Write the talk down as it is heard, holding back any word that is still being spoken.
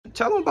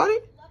Tell them about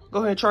it.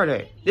 Go ahead and try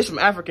that. This some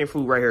African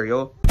food right here,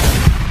 yo.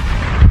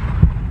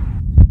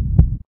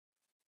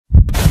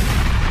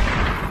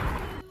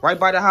 Right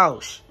by the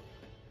house.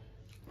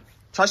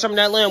 Try some of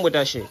that lamb with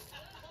that shit.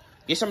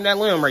 Get some of that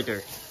lamb right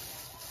there.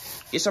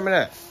 Get some of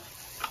that.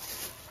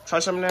 Try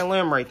some of that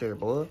lamb right there,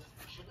 boy.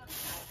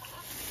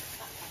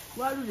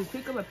 Why did you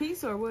pick up a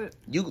piece or what?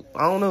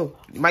 I don't know.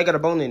 You might got a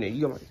bone in it.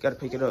 You gotta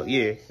pick it up.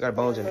 Yeah, got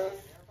bones in it.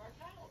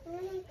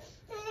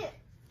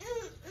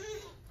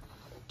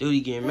 Dude,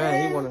 he getting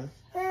mad. He wanna.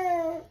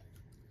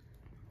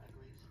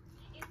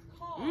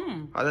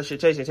 How's that shit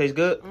taste? It tastes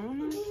good?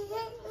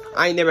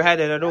 I ain't never had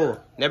that at all.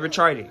 Never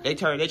tried it. They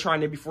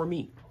trying it before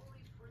me.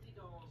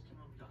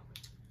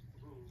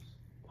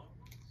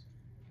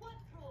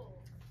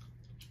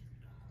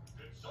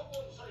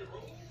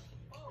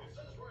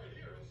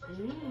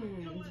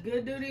 It's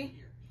good, duty.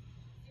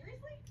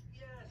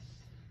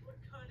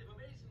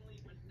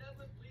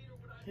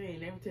 Hey,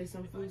 never taste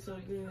some food so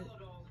good.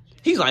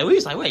 He's like,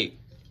 wait.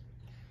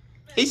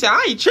 He said,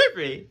 I ain't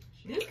tripping.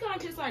 This kind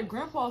of tastes like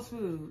Grandpa's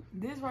food.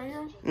 This right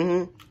here?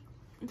 Mm-hmm.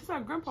 It tastes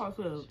like Grandpa's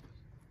food.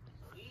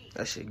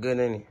 That shit good,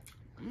 ain't it?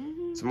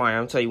 Somebody,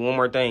 I'm gonna tell you one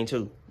more thing,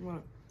 too.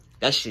 What?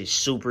 That shit's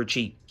super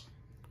cheap.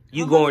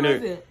 You How go in much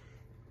was there. it?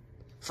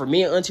 For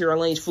me and Auntie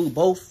Arlene's food,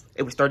 both,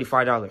 it was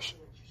 $35.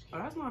 Oh,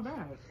 that's not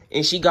bad.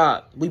 And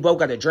we both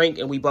got a drink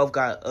and we both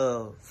got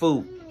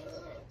food.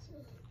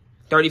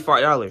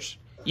 $35.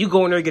 You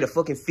go in there and get a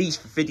fucking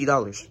feast for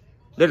 $50.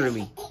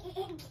 Literally.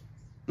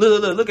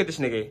 Look at this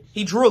nigga.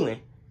 He drooling.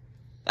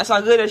 That's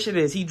how good that shit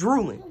is. He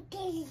drooling.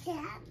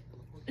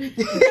 He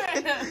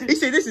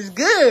said, this is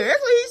good.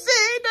 That's what he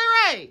said. Ain't that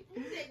right?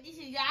 He said, this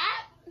is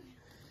that?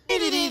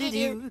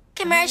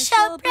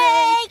 Commercial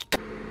break.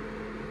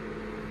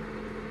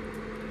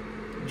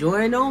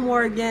 Join No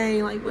More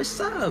gang. Like, what's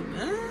up,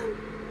 man?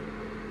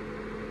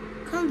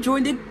 Come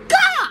join the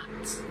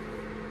gods.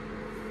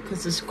 Can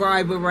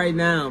subscribe it right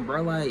now,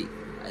 bro. Like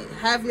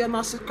half y'all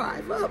not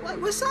subscribe up. Like,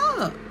 what's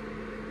up?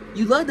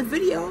 You love the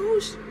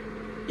videos?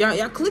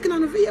 Y'all clicking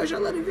on the videos?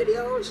 Y'all love the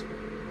videos?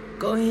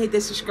 Go ahead and hit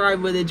that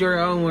subscribe button. Join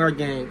No More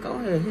gang. Go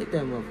ahead, hit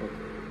that motherfucker.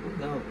 Let's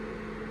go.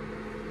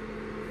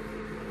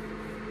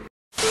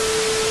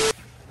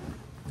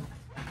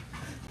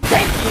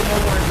 Thank you,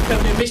 No More to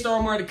Cut, man. Mr.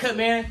 No More to Cut,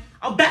 man.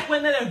 I'm back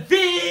with another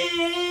video.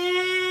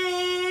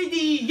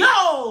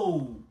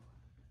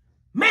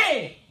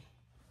 Man,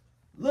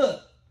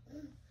 look.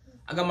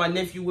 I got my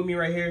nephew with me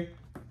right here.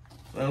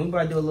 Man, we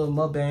about to do a little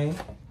mukbang. You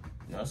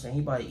know what I'm saying?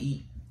 He about to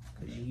eat.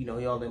 Because, you know,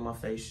 he all in my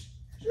face.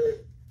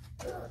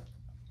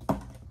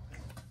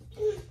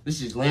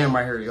 This is lamb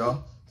right here,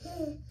 y'all.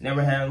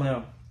 Never had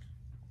lamb.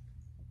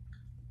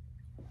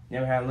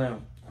 Never had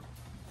lamb.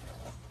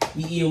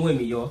 He eating with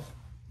me, y'all.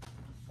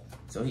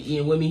 So he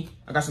eating with me.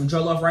 I got some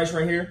jollof rice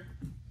right here.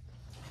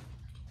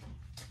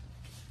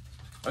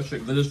 That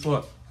shit good as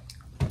fuck.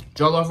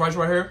 Jollof rice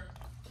right here.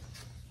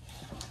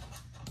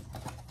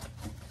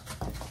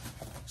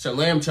 Some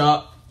lamb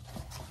chop.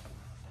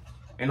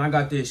 And I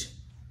got this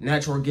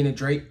natural organic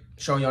Drake.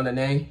 Showing y'all the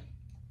name.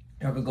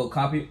 Y'all can go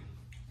copy it.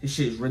 This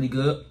shit is really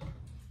good.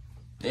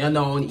 And I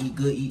know I only eat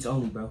good eats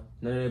only, bro.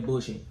 None of that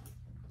bullshit.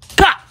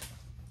 Pop!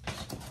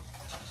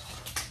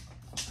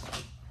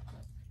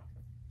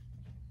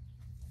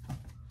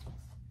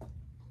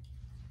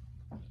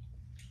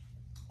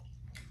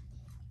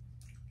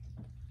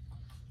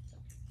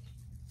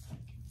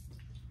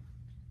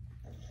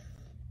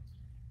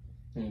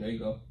 There you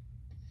go.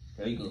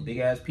 There you go. Big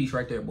ass piece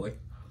right there, boy.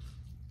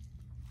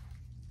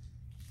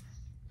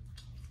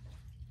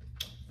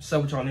 What's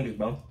up with y'all niggas,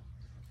 bro?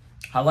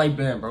 How life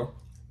been, bro?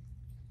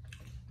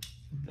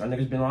 Y'all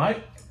niggas been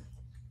alright?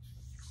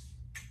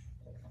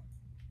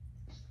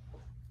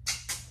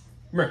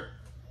 Come here.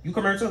 You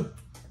come here too.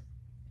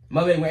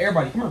 Mukbang with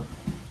everybody. Come here.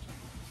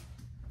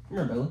 Come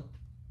here, Bella.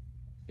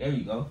 There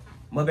you go.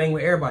 Mukbang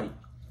with everybody.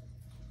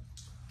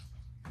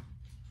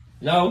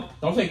 No,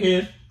 don't take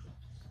his.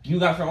 You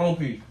got your own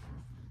piece.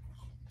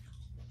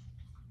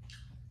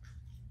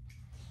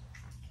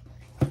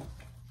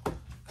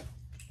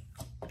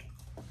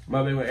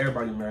 Mukbang with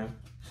everybody, man.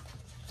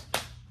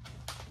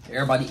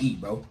 Everybody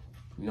eat, bro.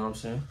 You know what I'm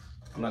saying?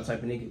 I'm not the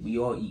type of nigga. We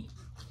all eat.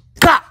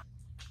 Stop!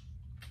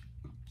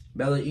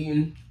 Bella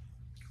eating.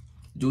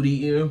 Duty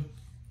eating.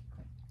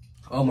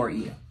 Omar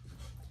eating.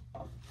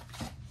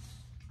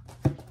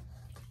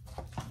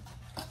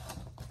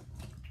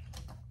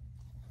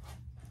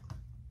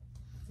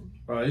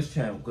 Bro, this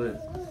channel good.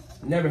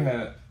 Never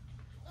had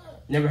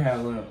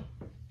lamb.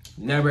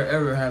 Never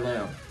ever had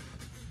lamb.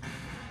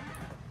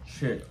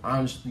 Shit,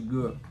 honestly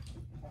good.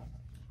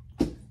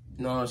 You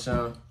know what I'm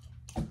saying?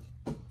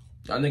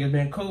 Y'all niggas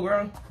been cool,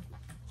 bro?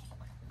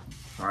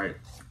 Alright.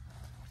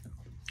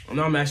 I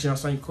know I'm asking y'all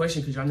the same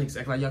question because y'all niggas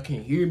act like y'all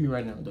can't hear me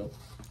right now, though.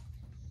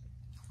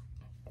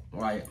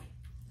 Like,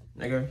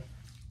 nigga.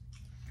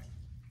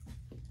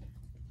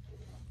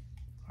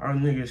 Our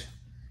niggas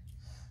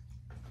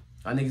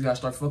gotta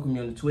start fucking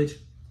me on the Twitch.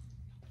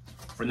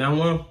 For now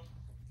on,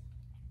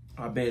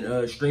 I've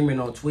been streaming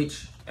on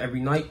Twitch every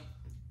night.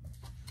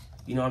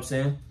 You know what I'm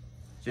saying?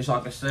 Just so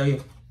I can stay,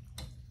 you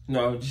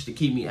know, just to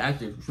keep me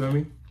active, you feel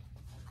me?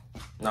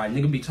 Like,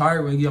 nigga be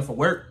tired when you get off of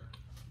work.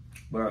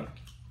 But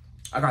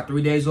I got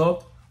 3 days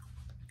off.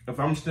 If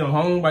I'm still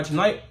home by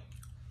tonight,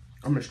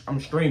 I'm gonna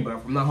stream. But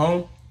if I'm not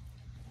home,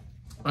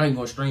 I ain't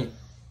gonna stream.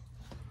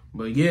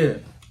 But yeah.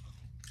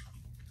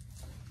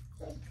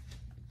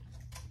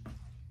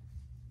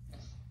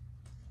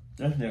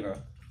 This nigga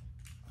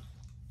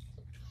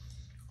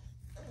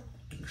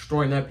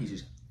destroying that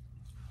pieces.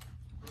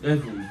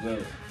 That's really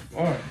good.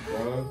 Alright,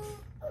 bro.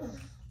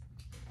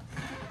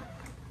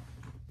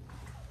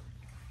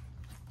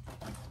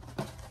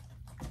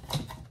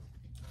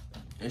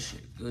 This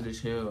shit good as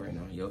hell right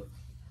now, yo.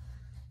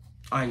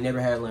 I ain't never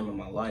had lamb in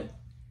my life.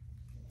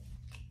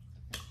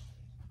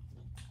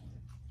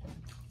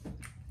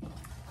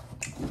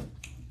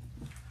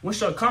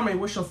 What's your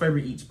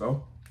favorite eats,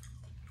 bro?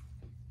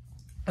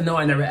 I know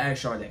I never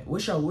asked y'all that.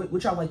 What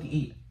y'all like to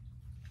eat?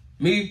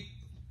 Me,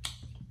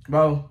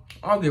 bro,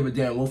 I don't give a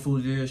damn what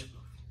food it is.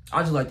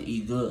 I just like to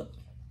eat good.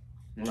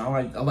 You know,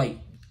 I like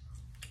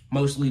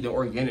mostly the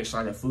organic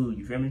side of food,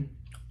 you feel me?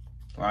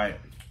 Like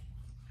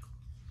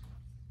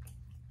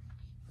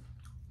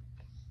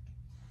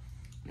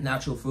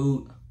natural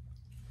food,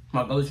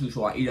 my go-to,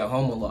 so I eat at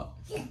home a lot.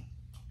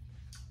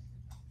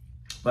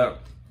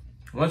 But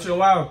once in a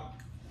while,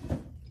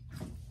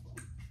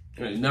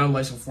 now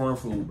like some foreign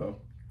food, bro.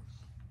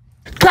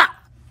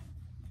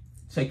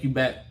 Take you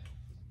back.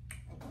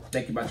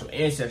 Think about your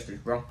ancestors,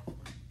 bro.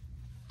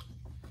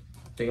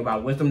 Think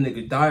about what them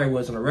niggas' diet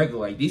was on a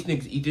regular. Like, these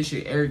niggas eat this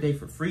shit every day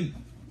for free.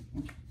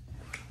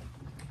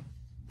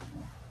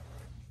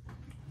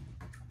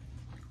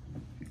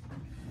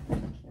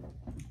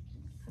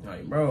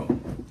 Like, bro,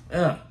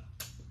 yeah.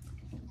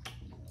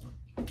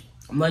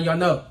 I'm letting y'all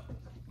know.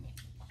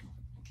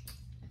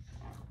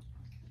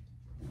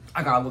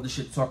 I got a lot of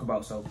shit to talk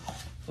about, so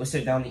let's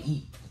sit down and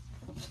eat.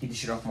 Get this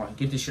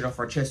shit off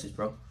our chests,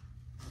 bro.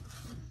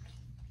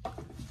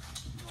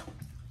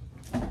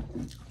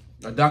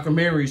 A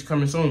documentary is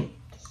coming soon.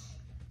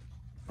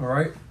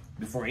 Alright?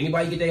 Before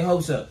anybody get their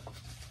hopes up.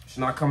 It's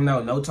not coming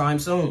out no time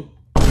soon.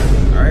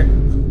 Alright?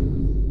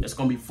 It's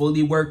gonna be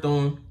fully worked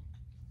on.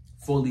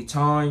 Fully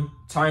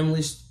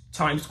timeless.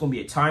 It's gonna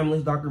be a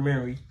timeless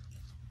documentary.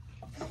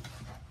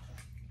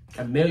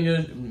 A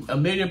million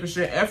 %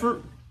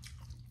 effort.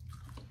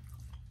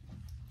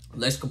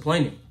 Less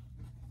complaining.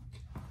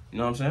 You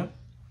know what I'm saying?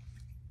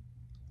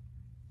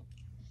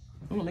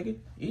 Come on, nigga.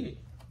 Eat it.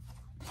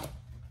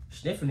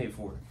 Sniffing it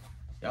for it.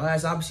 Y'all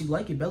guys obviously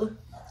like it, Bella.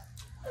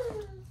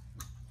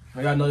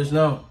 I gotta know this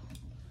now.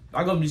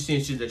 I'm gonna be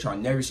seeing shit that y'all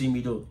never seen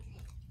me do.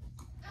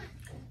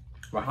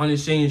 Behind the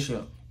scenes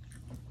shit.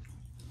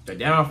 The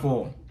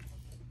downfall.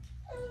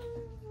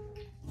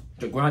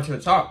 The grind to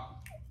the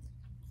top.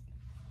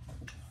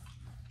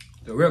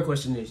 The real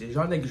question is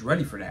y'all niggas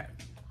ready for that?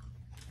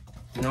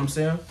 You know what I'm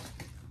saying?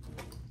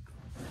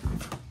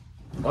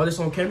 All this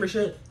on camera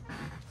shit,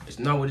 it's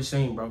not what it's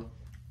saying, bro.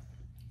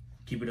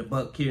 Keep it a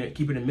buck, keep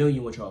it a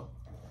million with y'all.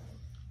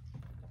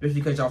 Just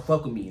because y'all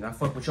fuck with me, and I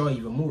fuck with y'all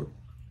even more.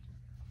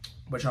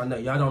 But y'all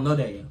don't know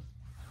that yet.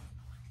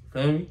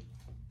 Feel me?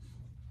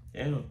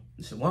 Damn,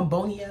 this is one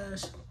bony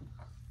ass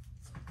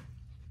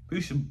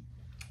piece of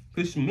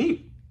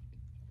meat.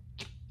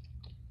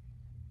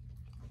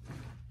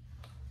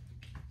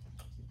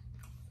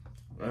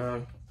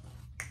 I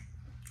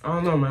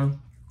don't know, man.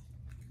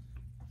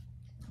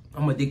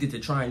 I'm addicted to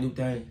trying new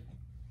things.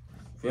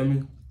 Feel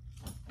me?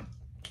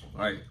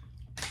 Like,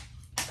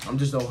 I'm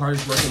just the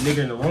hardest working nigga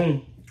in the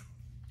room.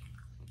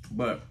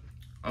 But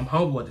I'm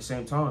humble at the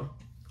same time.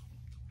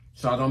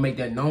 So I don't make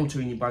that known to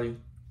anybody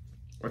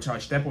or try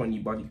to step on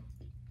anybody.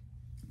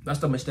 That's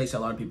the mistakes a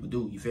lot of people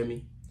do, you feel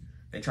me?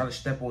 They try to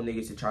step on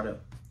niggas to try to,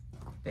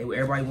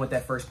 everybody want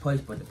that first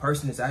place, but the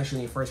person that's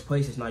actually in first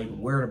place is not even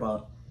worried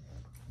about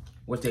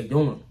what they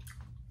doing.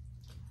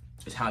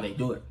 It's how they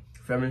do it,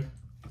 you feel me?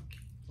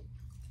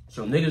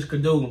 So niggas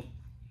could do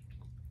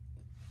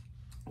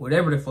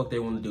whatever the fuck they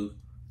want to do.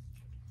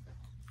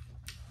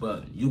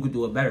 But you could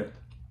do it better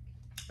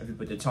if you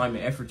put the time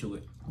and effort to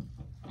it.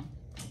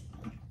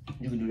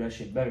 You can do that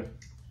shit better.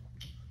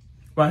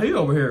 But he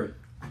over here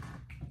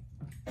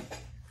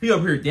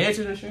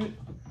dancing and shit.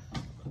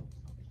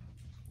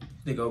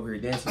 Nigga over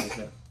here dancing and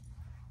shit.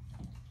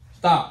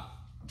 Stop.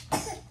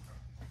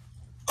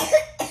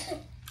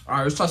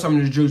 Alright, let's try some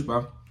of this juice,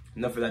 bro.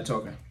 Enough of that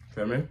talking.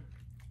 Feel me?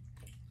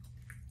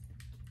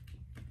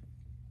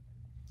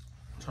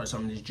 Try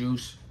some of this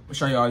juice. I'll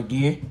show y'all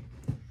again,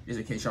 just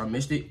in case y'all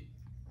missed it.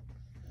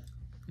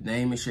 The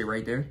name and shit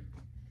right there.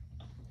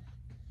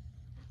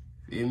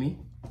 Feel me?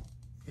 In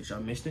case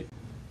y'all missed it.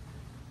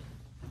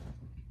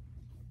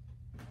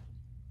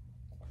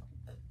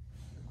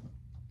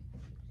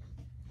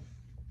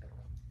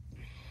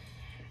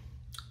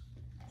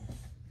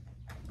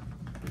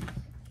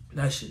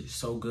 That shit is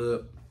so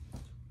good.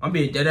 I'm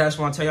being dead ass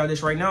when I tell y'all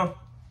this right now.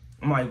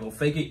 I'm not even gonna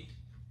fake it.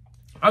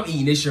 I'm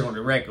eating this shit on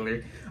the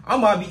regular. I'm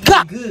about to be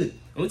eating good.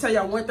 Let me tell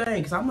y'all one thing,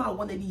 because I'm not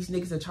one of these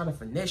niggas that try to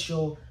finesse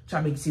y'all, try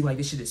to make it seem like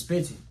this shit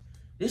expensive.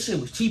 This shit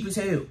was cheap as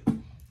hell.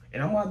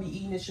 And I'm gonna be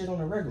eating this shit on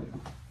the regular.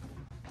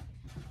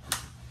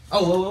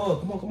 Oh,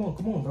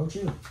 come on, bro,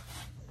 chill.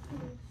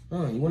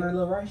 You want a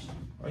little rice?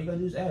 All you gotta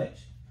do is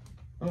ask.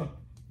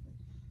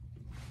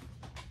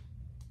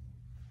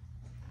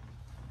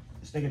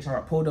 This nigga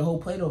trying to pull the whole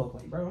plate off.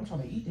 Like, bro, I'm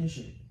trying to eat this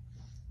shit.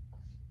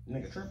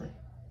 Nigga tripping.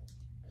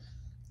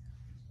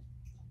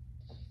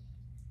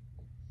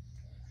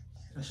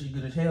 That shit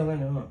good as hell,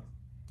 ain't it, huh?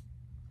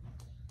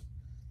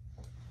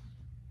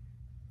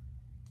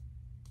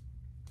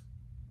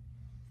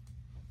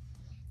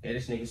 Gave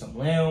this nigga some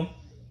lamb.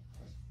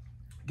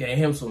 Gave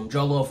him some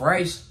jollof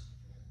rice.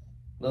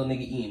 Little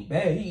nigga eating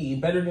bad. He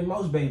eating better than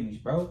most babies,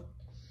 bro.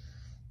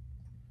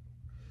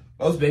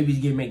 Most babies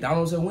get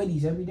McDonald's and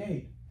Wendy's every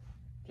day.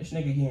 This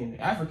nigga getting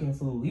African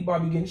food. He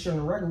probably getting shit on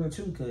the regular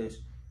too, cause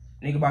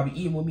nigga probably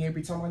eating with me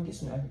every time I get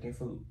some African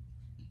food.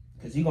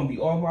 Cause he gonna be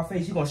all in my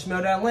face. He gonna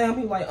smell that lamb.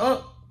 He like,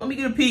 let me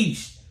get a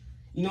piece.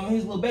 You know,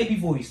 his little baby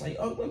voice. Like,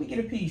 let me get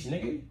a piece,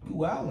 nigga. You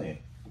wildin'.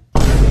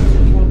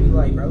 He gonna be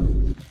like, bro.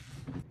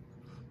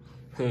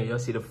 Hey, y'all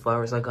see the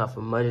flowers I got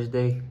for Mother's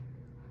Day?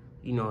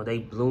 You know, they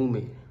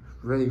blooming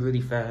really,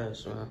 really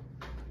fast, man.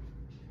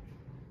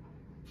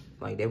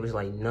 Like, they was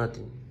like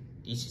nothing.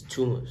 These is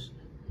tulips.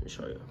 Let me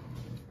show you.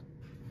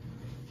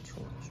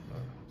 Tulips, bro.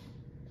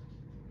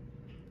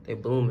 They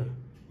blooming.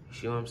 You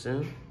see what I'm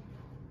saying?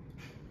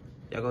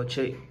 Y'all go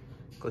check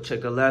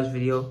the last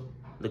video.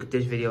 Look at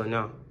this video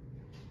now.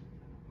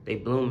 They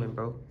blooming,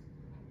 bro.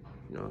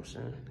 You know what I'm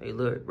saying? They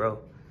look, bro.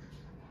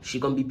 She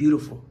gonna be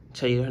beautiful.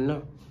 Tell you that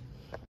now.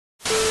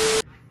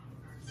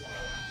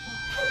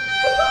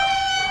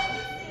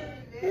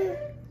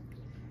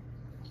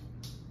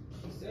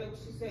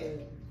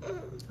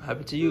 What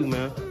happened to you,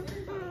 man?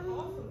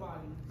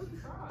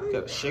 You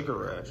got a sugar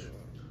rash.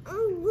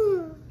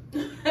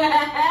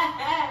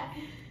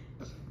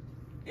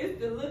 It's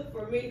the look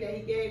for me that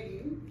he gave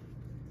you.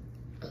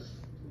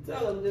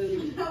 Tell him,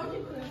 dude.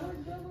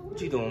 What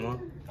you doing,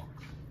 man?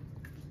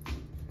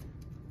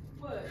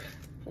 What?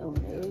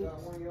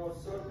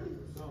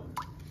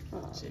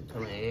 She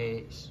peeling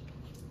eggs.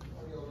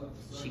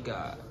 She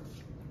got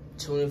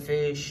tuna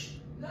fish.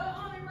 No,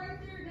 on it right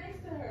there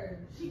next to her.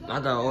 I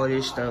got all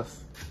this stuff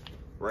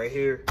right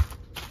here.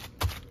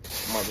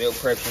 My meal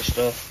preps and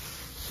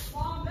stuff.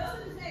 Mom, Bill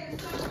just take a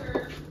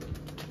supper.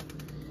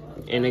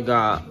 And it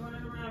got You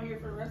running around here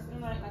for the rest of the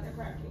night like a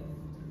crackhead.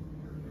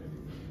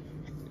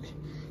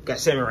 got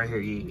salmon right here,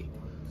 yeah.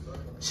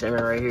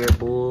 Salmon right here,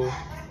 bull.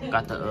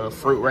 Got the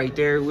fruit right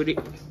there with it.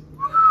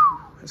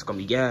 It's gonna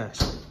be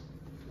gas.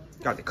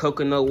 Got the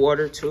coconut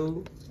water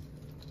too.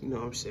 You know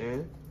what I'm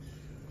saying?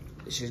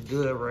 This is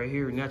good right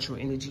here, natural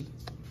energy.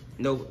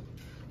 No,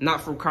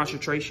 not from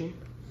concentration.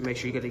 Make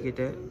sure you gotta get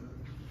that.